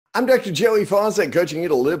I'm Dr. Joey Fawcett, coaching you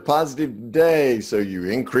to live positive today so you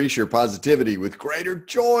increase your positivity with greater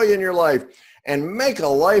joy in your life and make a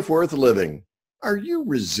life worth living. Are you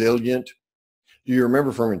resilient? Do you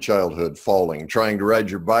remember from your childhood falling, trying to ride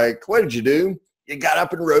your bike? What did you do? You got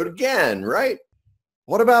up and rode again, right?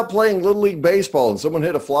 What about playing Little League Baseball and someone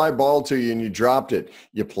hit a fly ball to you and you dropped it?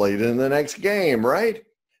 You played in the next game, right?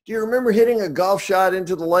 Do you remember hitting a golf shot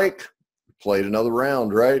into the lake? Played another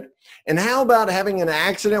round, right? And how about having an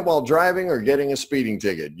accident while driving or getting a speeding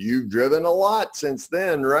ticket? You've driven a lot since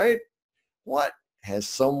then, right? What has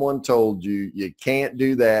someone told you you can't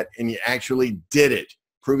do that and you actually did it,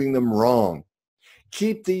 proving them wrong?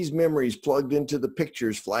 Keep these memories plugged into the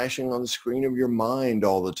pictures flashing on the screen of your mind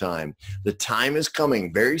all the time. The time is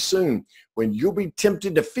coming very soon when you'll be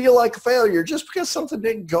tempted to feel like a failure just because something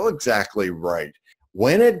didn't go exactly right.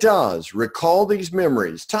 When it does, recall these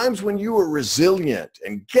memories, times when you were resilient,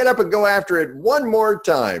 and get up and go after it one more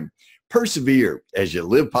time. Persevere as you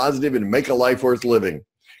live positive and make a life worth living.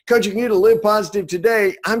 Coaching you to live positive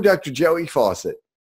today, I'm Dr. Joey Fawcett.